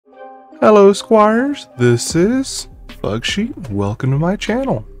Hello Squires, this is Bugsheet. Welcome to my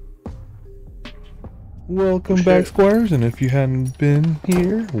channel. Welcome back Squires, and if you hadn't been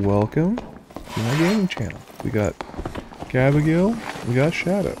here, welcome to my gaming channel. We got Gabigail, we got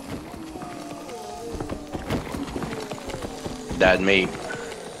Shadow. That me.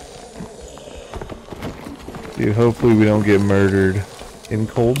 Dude, hopefully we don't get murdered in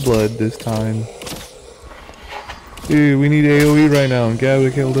cold blood this time. Dude, we need AoE right now and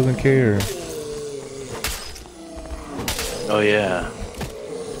Gabigail doesn't care. Oh yeah.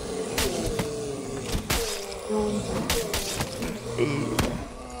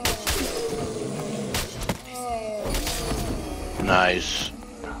 Nice.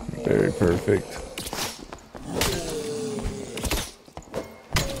 Very perfect.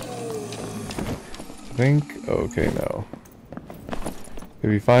 I think, okay, no.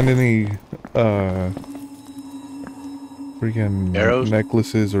 If you find any, freaking arrows,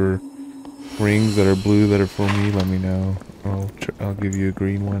 necklaces or rings that are blue that are for me, let me know. I'll give you a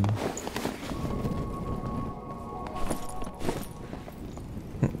green one.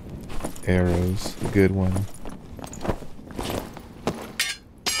 Arrows, a good one.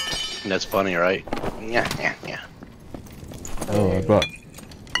 that's funny, right? Yeah, yeah, yeah. Oh,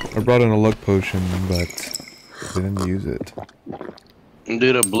 I brought in a luck potion, but I didn't use it.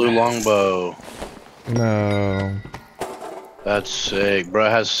 Dude, a blue longbow. No. That's sick, bro.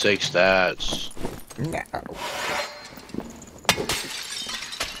 It has 6 stats. No.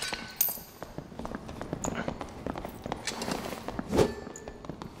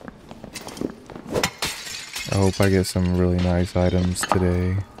 I hope I get some really nice items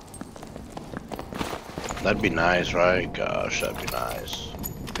today. That'd be nice, right? Gosh, that'd be nice.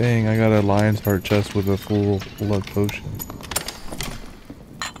 Dang, I got a lion's heart chest with a full luck potion.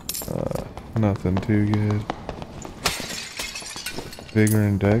 Nothing too good. Vigor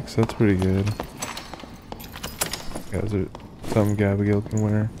and Dex, that's pretty good. Yeah, is it something Gabigail can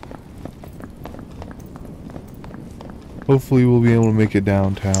wear? Hopefully we'll be able to make it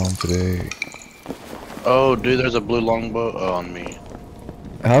downtown today. Oh, dude, there's a blue longbow on me.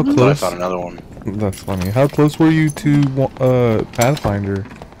 How close? I found another one. That's funny. How close were you to Pathfinder?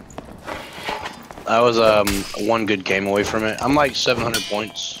 I was one good game away from it. I'm like 700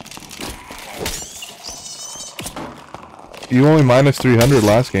 points. You only minus 300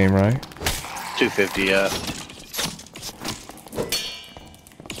 last game, right? 250, yeah.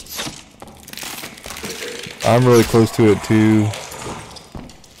 I'm really close to it too.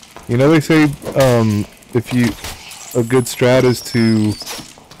 You know, they say if you a good strat is to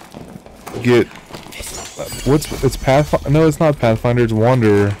get it's Pathfinder. No, it's not Pathfinder. It's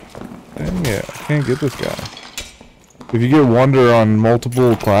Wanderer. Dang it, I can't get this guy. If you get Wanderer on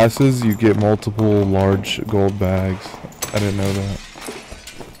multiple classes, you get multiple large gold bags. I didn't know that.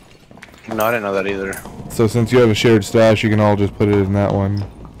 No, I didn't know that either. So since you have a shared stash, you can all just put it in that one.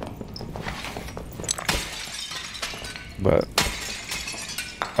 But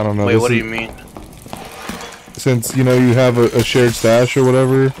I don't know. Wait, what do you mean? Since, you know, you have a shared stash or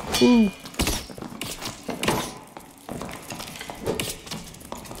whatever. Woo.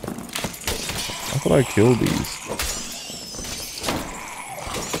 I thought I killed these.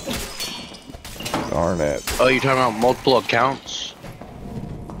 Darn it. Oh, you're talking about multiple accounts?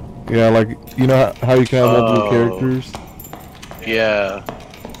 Yeah, like, you know how you can have multiple characters? Yeah.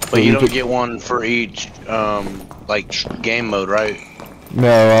 So But you don't get one for each, like, game mode, right?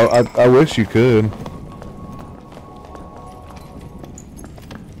 No, I wish you could.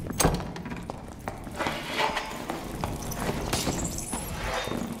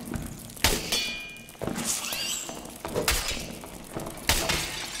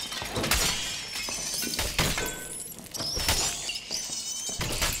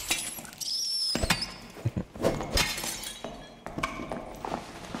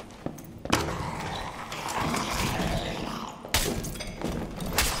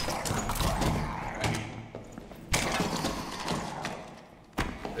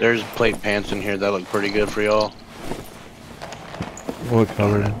 There's plate pants in here that look pretty good for y'all. What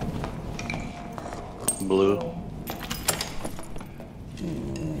color? Blue.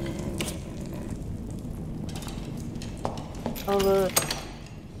 Oh look.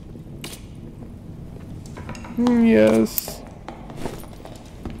 Yes.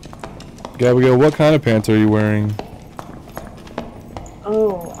 Gabigail, what kind of pants are you wearing?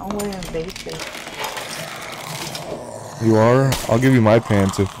 Oh, I'm wearing basic. You are? I'll give you my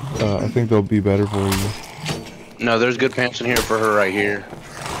pants if I think they'll be better for you. No, there's good pants in here for her right here.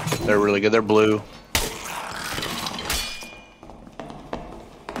 They're really good. They're blue.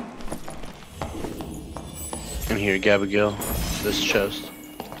 In here, Gabigail. This chest.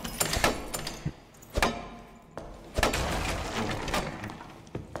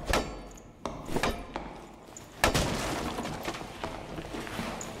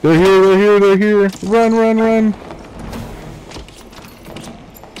 They're here, they're here, they're here. Run, run, run.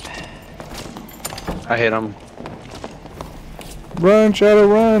 I hit him. Run, Shadow,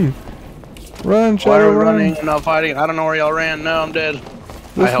 run. Run, Why Shadow, are we run. running and not fighting? I don't know where y'all ran. No, I'm dead.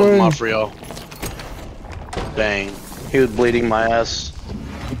 This I held way. him off for y'all. Dang. He was bleeding my ass.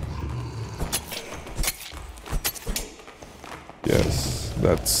 Yes,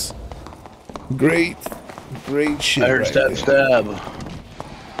 that's great. Great shit. I heard right stab, there. stab.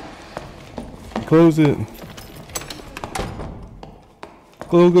 Close it.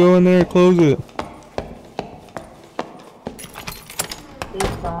 Go in there, close it.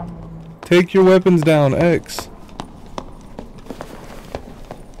 Take your weapons down, X.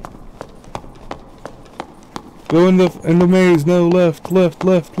 Go in the maze. No, left.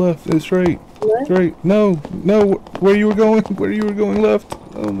 It's straight. What? Straight. No. Where you were going? Left.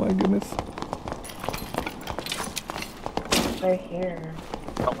 Oh my goodness. Right here.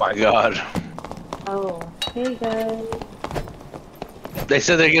 Oh my god. Oh, hey guys. They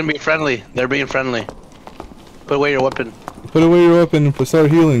said they're gonna be friendly. They're being friendly. Put away your weapon. Put away your weapon and start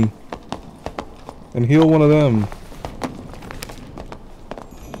healing. And heal one of them.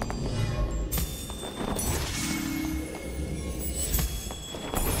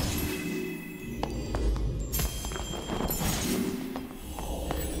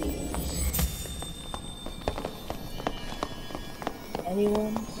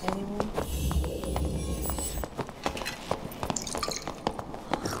 Anyone?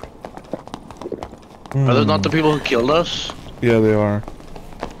 Are those not the people who killed us? Yeah, they are.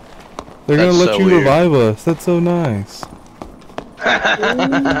 They're That's gonna let so you weird. revive us. That's so nice.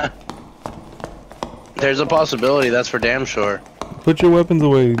 There's a possibility, that's for damn sure. Put your weapons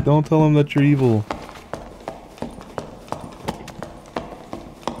away. Don't tell them that you're evil.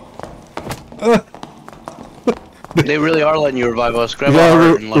 They really are letting you revive us. Grab our Yeah,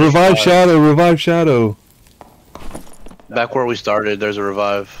 heart and let us revive Shadow. Revive Shadow. Back where we started, there's a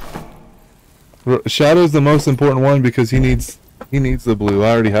revive. Shadow's the most important one because he needs the blue.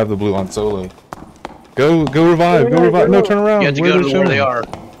 I already have the blue on solo. Go revive. Go revive. No, turn around. You have to go to where they are.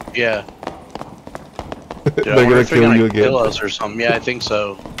 Yeah. Dude, They're I wonder gonna if they're kill gonna you again. kill us or something. Yeah, I think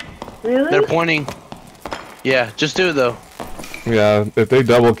so. Really? They're pointing. Yeah, just do it though. Yeah, if they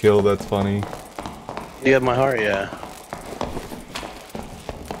double kill, that's funny. You have my heart, yeah.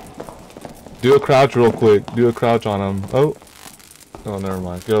 Do a crouch real quick. Do a crouch on them. Oh, never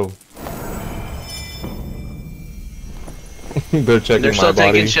mind. Go. They're checking They're my still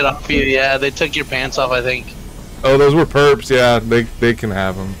body. taking shit off you. Yeah, they took your pants off, I think. Oh, those were perps. Yeah, they can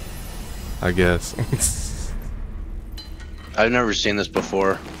have them. I guess. I've never seen this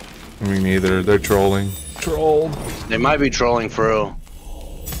before. Me neither. They're trolling. Trolled. They might be trolling for real.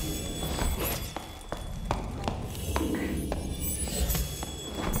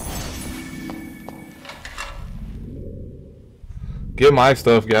 Get my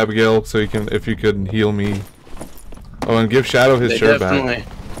stuff, Abigail, so you can, if you could heal me. Oh, and give Shadow his shirt back.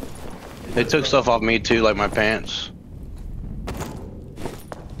 They took stuff off me too, like my pants.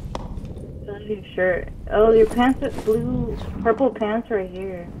 That's your shirt. Oh, your pants are blue, purple pants right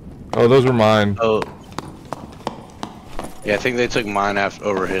here. Oh, those were mine. Oh. Yeah, I think they took mine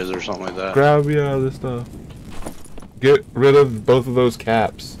over his or something like that. Grab me out of this stuff. Get rid of both of those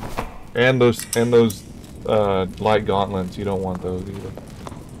caps, and those light gauntlets. You don't want those either.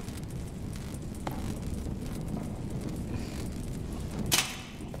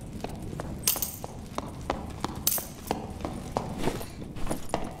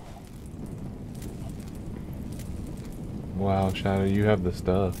 Wow, Shadow, you have the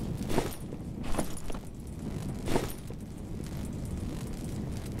stuff.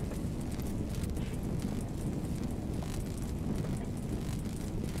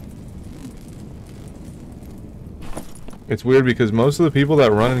 It's weird because most of the people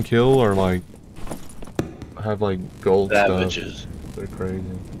that run and kill are like have like gold Savages. stuff. They're crazy.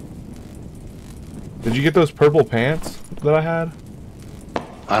 Did you get those purple pants that I had?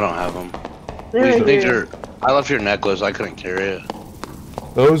 I don't have them. There. I left your necklace. I couldn't carry it.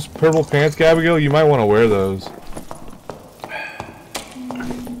 Those purple pants, Gabrielle, you might want to wear those.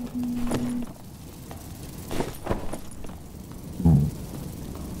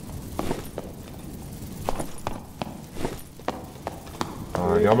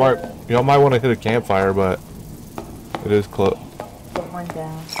 Y'all might want to hit a campfire, but it is close. Put one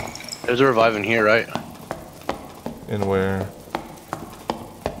down. There's a revive in here, right? In where?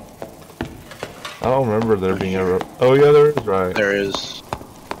 I don't remember there being a... Oh yeah, there is, right. There is.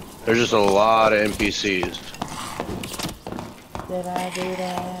 There's just a lot of NPCs. Did I do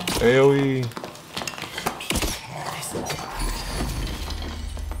that? AoE.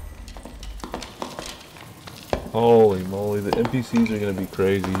 Holy moly, the NPCs are gonna be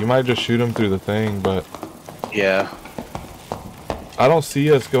crazy. You might just shoot them through the thing, but Yeah. I don't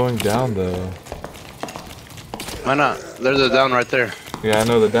see us going down though. Why not? There's a down right there. Yeah, I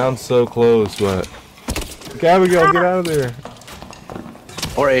know the down's so close, but Abigail, get out of there.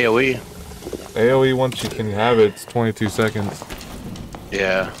 Or AoE. AoE, once you can have it, it's 22 seconds.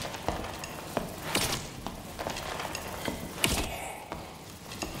 Yeah.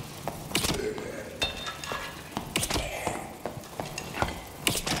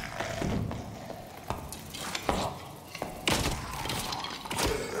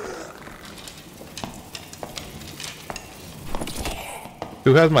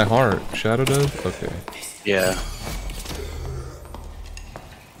 Who has my heart? Shadow does? Okay. Yeah.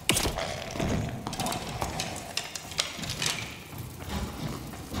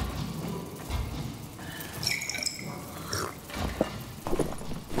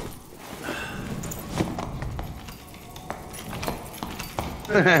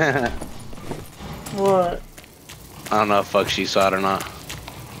 What? I don't know if fuck she saw it or not.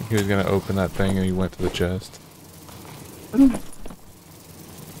 He was gonna open that thing and he went to the chest.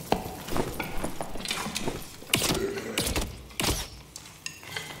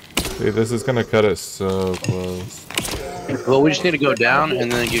 Dude, this is gonna cut it so close. Well, we just need to go down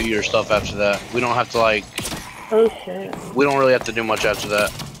and then give you your stuff after that. We don't have to like. Oh shit. We don't really have to do much after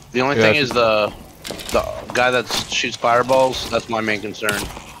that. The only thing is the guy that shoots fireballs. That's my main concern.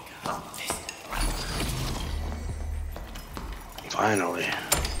 Finally.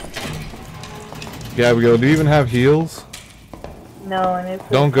 Gabrielle, do you even have heals? No, and it's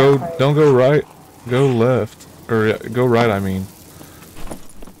Don't go right. Go left. Or go right, I mean.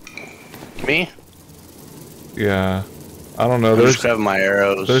 Me? Yeah. I don't know. I'm There's just grabbing my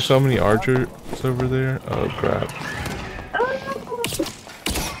arrows. There's so many archers over there. Oh crap.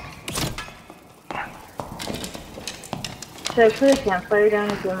 Should I put a campfire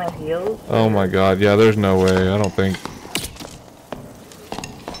down and get my heals? Oh my god. Yeah, there's no way. I don't think.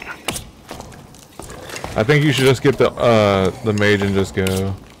 I think you should just get the mage and just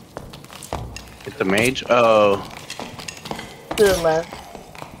go. Get the mage? Oh. To the left.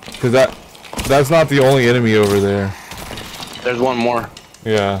 Cause that's not the only enemy over there. There's one more.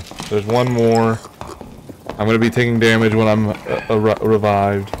 Yeah, there's one more. I'm gonna be taking damage when I'm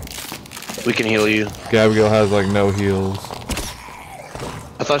revived. We can heal you. Gabrielle has like no heals.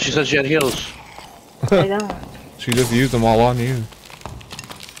 I thought she said she had heals. I don't. She just used them all on you.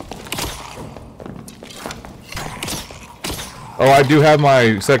 Oh, I do have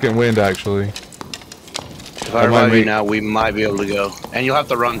my second wind actually. If I revive you now, we might be able to go. And you'll have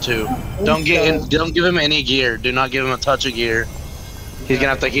to run too. Don't give him any gear. Do not give him a touch of gear. He's gonna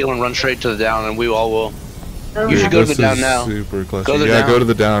have to heal and run straight to the down, and we all will. You should go to the down now. Super clutch. Go to the yeah, down. go to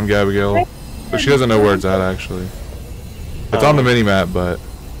the down, Gabrielle. But she doesn't know where it's at actually. It's on the mini map, but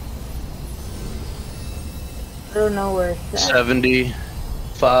I don't know where it's at.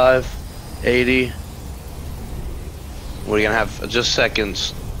 75, 80. What are you gonna have? Just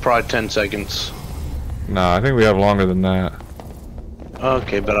seconds. Probably 10 seconds. nah, I think we have longer than that.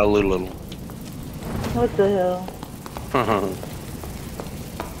 Okay, but I'll loot a little. What the hell?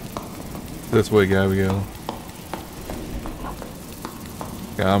 This way, Gabrielle.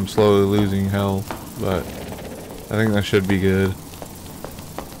 Yeah, I'm slowly losing health, but I think that should be good.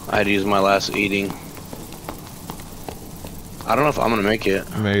 I had to use my last eating. I don't know if I'm gonna make it.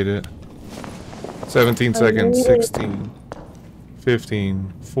 Made it. 17 seconds, 16,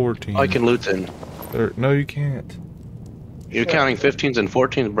 15, 14. I can loot then. No, you can't. You're counting 15s and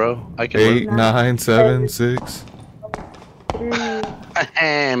 14s, bro. I can 8, loot. 9, 7, 6.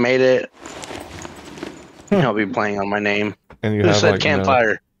 Made it. I'll be playing on my name. And you Who have said like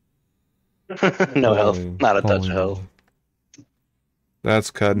campfire? No health. Holy- Not a touch holy of health.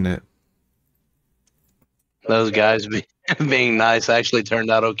 That's cutting it. Those guys being nice actually turned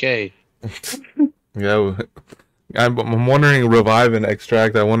out okay. Yeah, I'm wondering revive and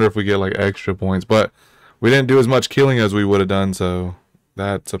extract. I wonder if we get like extra points, but we didn't do as much killing as we would have done, so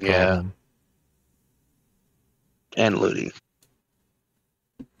that's a problem. And looting.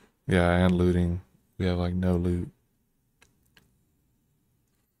 Yeah, and looting. We have like no loot.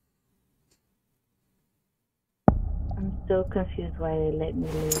 I'm so confused why they let me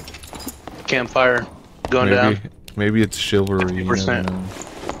live. Campfire going down. Maybe it's chivalry. 50%.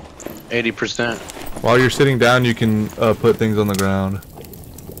 80%. While you're sitting down, you can put things on the ground.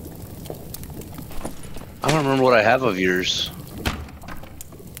 I don't remember what I have of yours.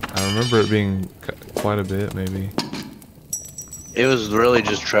 I remember it being quite a bit, maybe. It was really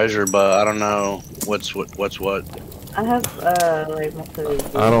just treasure, but I don't know what's what. I have like most of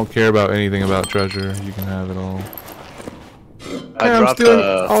these. I don't care about anything about treasure. You can have it all. I I'm dropped stealing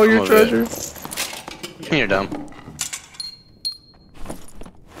all some your of treasure. it. You're dumb.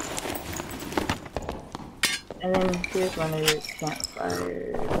 And then here's one of your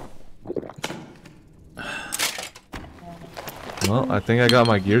campfires. Well, I think I got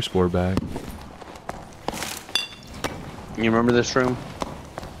my gear score back. You remember this room?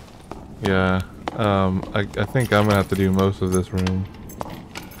 Yeah. I think I'm gonna have to do most of this room.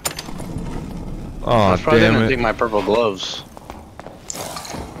 I Oh, probably damn didn't it. take my purple gloves.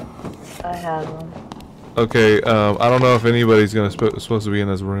 I have them. Okay, I don't know if anybody's gonna supposed to be in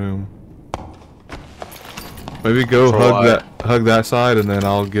this room. Maybe go For hug why? that side, and then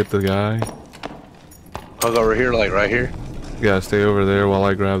I'll get the guy. Hug over here, like right here. Yeah, stay over there while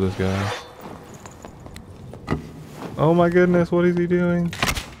I grab this guy. Oh my goodness, what is he doing?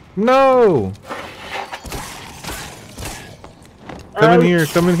 No! Come in here,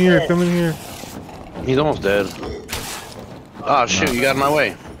 come in here, come in here. He's almost dead. Oh shoot, you got in my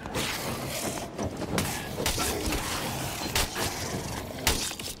way.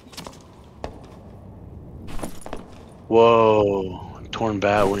 Whoa. Torn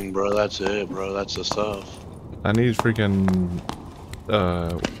bat wing, bro. That's it, bro. That's the stuff. I need freaking,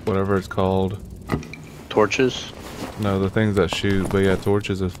 whatever it's called. Torches? No, the things that shoot, but yeah,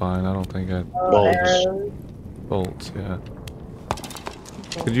 torches is fine. I don't think I... Bolts. Bolts, yeah.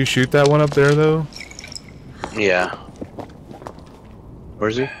 Could you shoot that one up there, though? Yeah.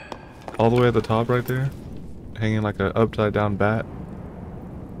 Where's he? All the way at the top right there? Hanging like a upside down bat?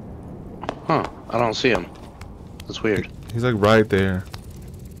 Huh. I don't see him. That's weird. He's like right there.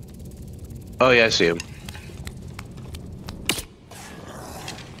 Oh yeah, I see him.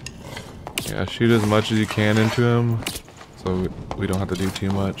 Yeah, shoot as much as you can into him, so we don't have to do too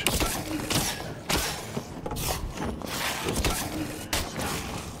much.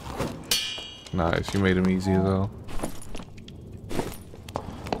 Nice, you made him easy though.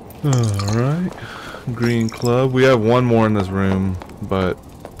 Alright. Green club. We have one more in this room, but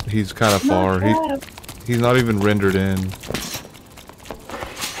he's kind of far. He's not even rendered in.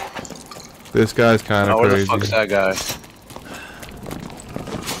 This guy's kind of where crazy. the fuck's that guy?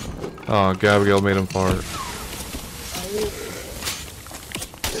 Oh, Gabrielle made him fart.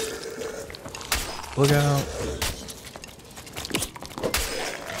 Look out.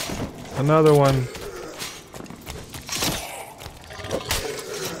 Another one.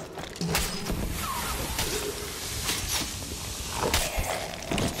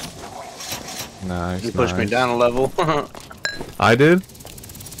 Nice. You pushed me down a level. I did?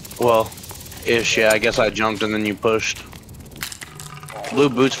 Well, ish, yeah. I guess I jumped and then you pushed. Blue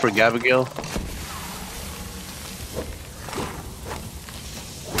boots for Gabigail.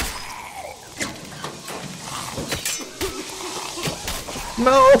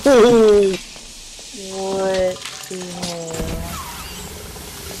 No! What the hell?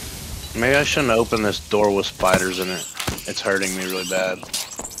 Maybe I shouldn't open this door with spiders in it. It's hurting me really bad.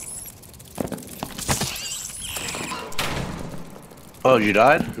 Oh, you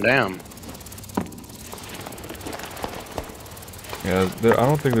died? Damn. Yeah, I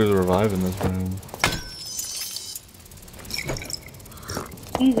don't think there's a revive in this room.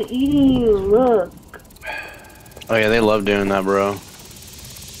 He's eating you, look. Oh yeah, they love doing that, bro.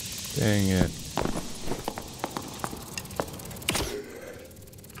 Dang it.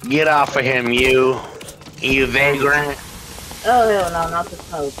 Get off of him, you vagrant. Oh hell no, not the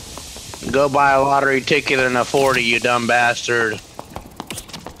smoke. Go buy a lottery ticket and a 40, you dumb bastard.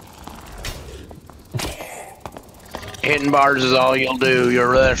 Hitting bars is all you'll do.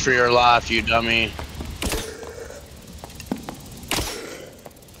 You're there for your life, you dummy.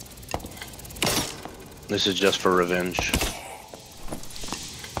 This is just for revenge.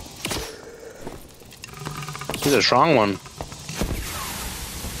 He's a strong one.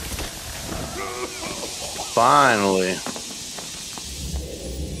 Finally.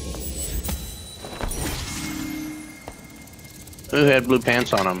 Who had blue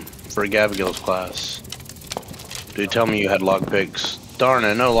pants on him for Gabigail's class? Dude, tell me you had log picks. Darn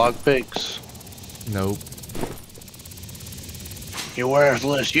it, no log picks. Nope. You're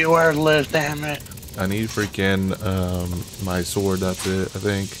worthless, damn it. I need freaking, my sword, that's it, I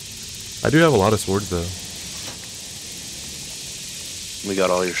think. I do have a lot of swords, though. We got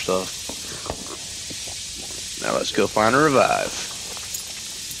all your stuff. Now let's go find a revive.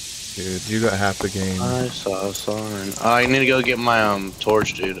 Dude, you got half the game. I saw a sign. I need to go get my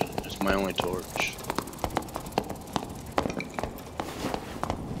torch, dude. It's my only torch.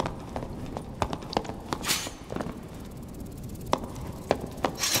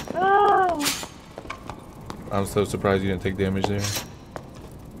 I'm so surprised you didn't take damage there.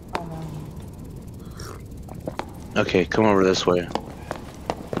 Okay, come over this way.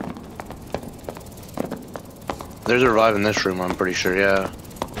 There's a revive in this room, I'm pretty sure, yeah.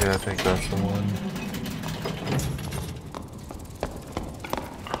 Yeah, I think that's the one.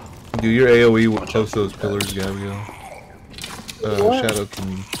 Do your AoE close to those pillars, Gabriel. Shadow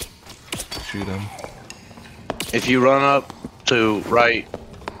can shoot them. If you run up to right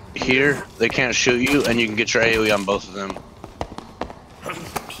here, they can't shoot you, and you can get your AoE on both of them.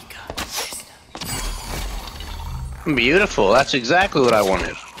 Beautiful, that's exactly what I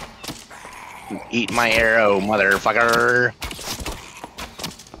wanted. Eat my arrow, motherfucker.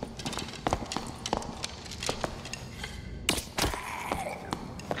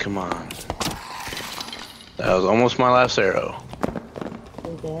 Come on. That was almost my last arrow.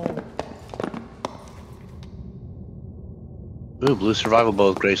 Ooh, blue survival bow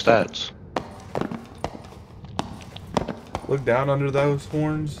with great stats. Look down under those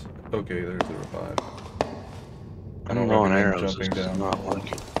horns. Okay, there's the revive. I don't know on arrows. Jumping down. Not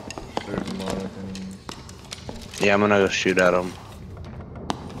working. There's a lot of enemies. Yeah, I'm gonna go shoot at them.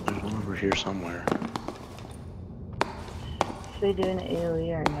 There's one over here somewhere. Should we do an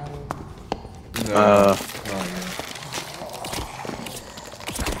AoE or no? No. Not yet.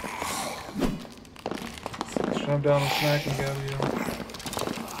 Jump down and smack him, Gabriel.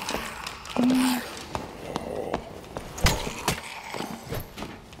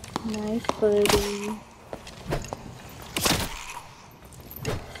 Nice, buddy.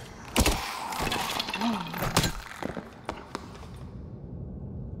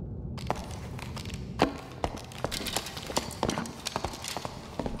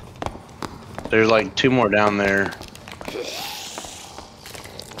 There's like 2 more down there.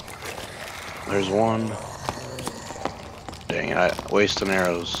 There's one. Dang it, I wasting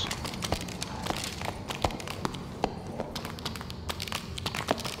arrows.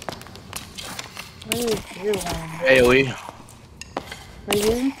 Where is your one? AoE. Right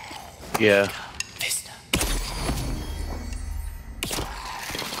here? Yeah.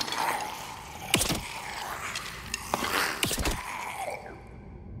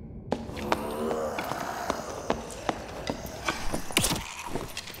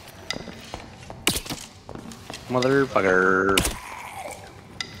 Motherfucker.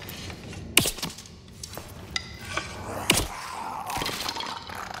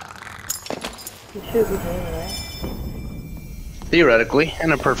 You should be doing right? Theoretically,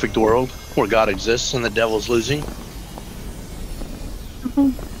 in a perfect world where God exists and the devil's losing.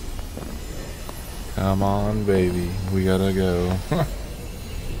 Come on, baby. We gotta go.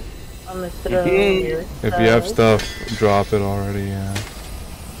 I'm gonna throw your stuff. If you have stuff, drop it already, yeah.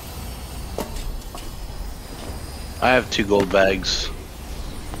 I have 2 gold bags.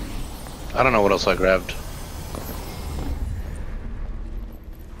 I don't know what else I grabbed.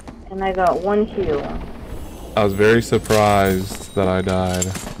 And I got 1 heal. I was very surprised that I died,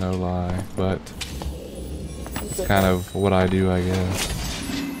 no lie, but it's kind of what I do, I guess.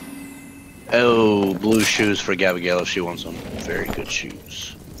 Oh, blue shoes for Gabrielle if she wants some. Very good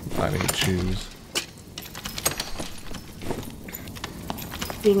shoes. I need shoes.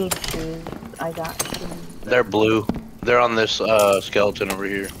 You need shoes. I got shoes. They're blue. They're on this skeleton over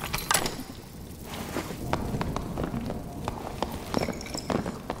here.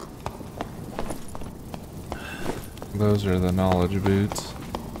 Those are the knowledge boots.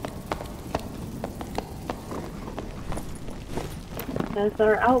 That's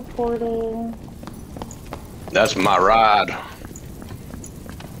our out portal. That's my ride.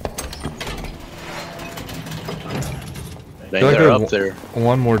 Dang, Like they're up there.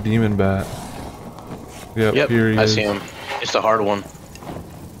 One more demon bat. Yep, here he I is. see him. It's the hard one.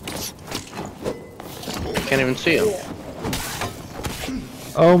 Can't even see him. Yeah.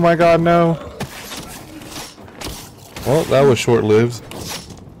 Oh my god, no. Well, that was short-lived.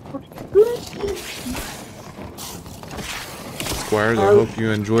 Squires, I hope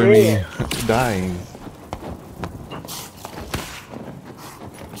you enjoy me dying.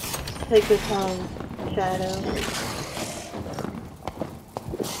 Take this home, Shadow.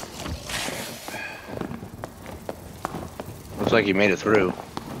 Looks like he made it through.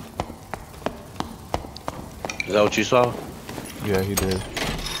 Is that what you saw? Yeah, he did.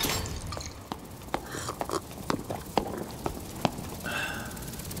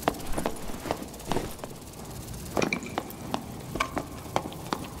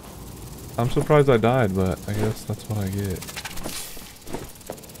 I'm surprised I died, but I guess that's what I get.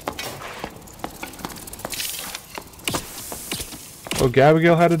 Oh,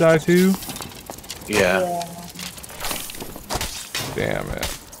 Gabrielle had to die too? Yeah. Damn it.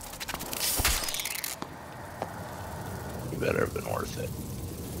 better have been worth it.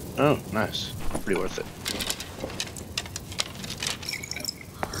 Oh, nice. Pretty worth it.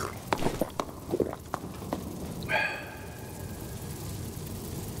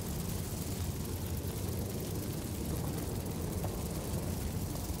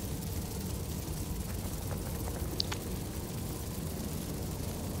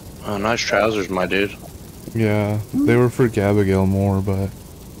 Oh, nice trousers, my dude. Yeah, they were for Gabigail more, but...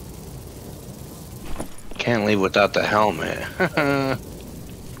 Can't leave without the helmet.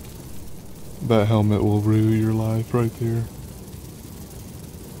 That helmet will rue your life right there.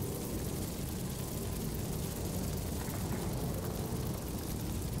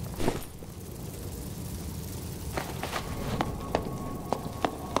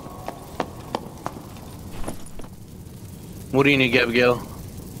 What do you need, Abigail?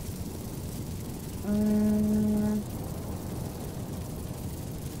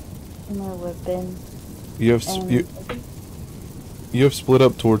 My weapon. You have you have split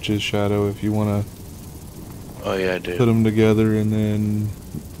up torches, Shadow, if you want to. Oh yeah, I do. Put them together and then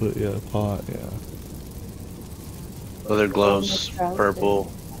put pot, yeah. Other gloves,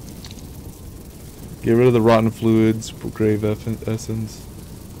 purple. Get rid of the rotten fluids, grave essence.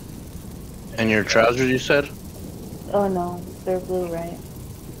 And your trousers, you said? Oh no, they're blue, right?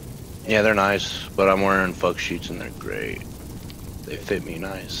 Yeah, they're nice, but I'm wearing fuck sheets and they're great. They fit me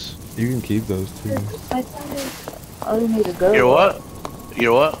nice. You can keep those too. I thought I need to go. You're what?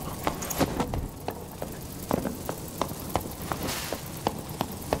 You're what?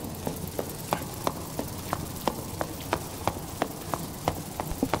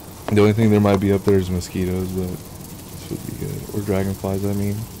 The only thing there might be up there is mosquitoes, but this would be good. Or dragonflies, I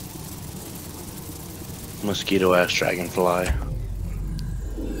mean. Mosquito ass dragonfly.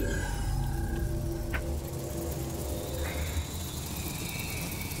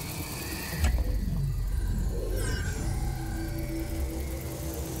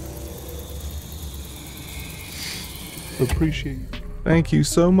 Appreciate it. Thank you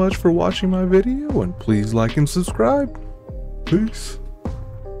so much for watching my video, and please like and subscribe. Peace.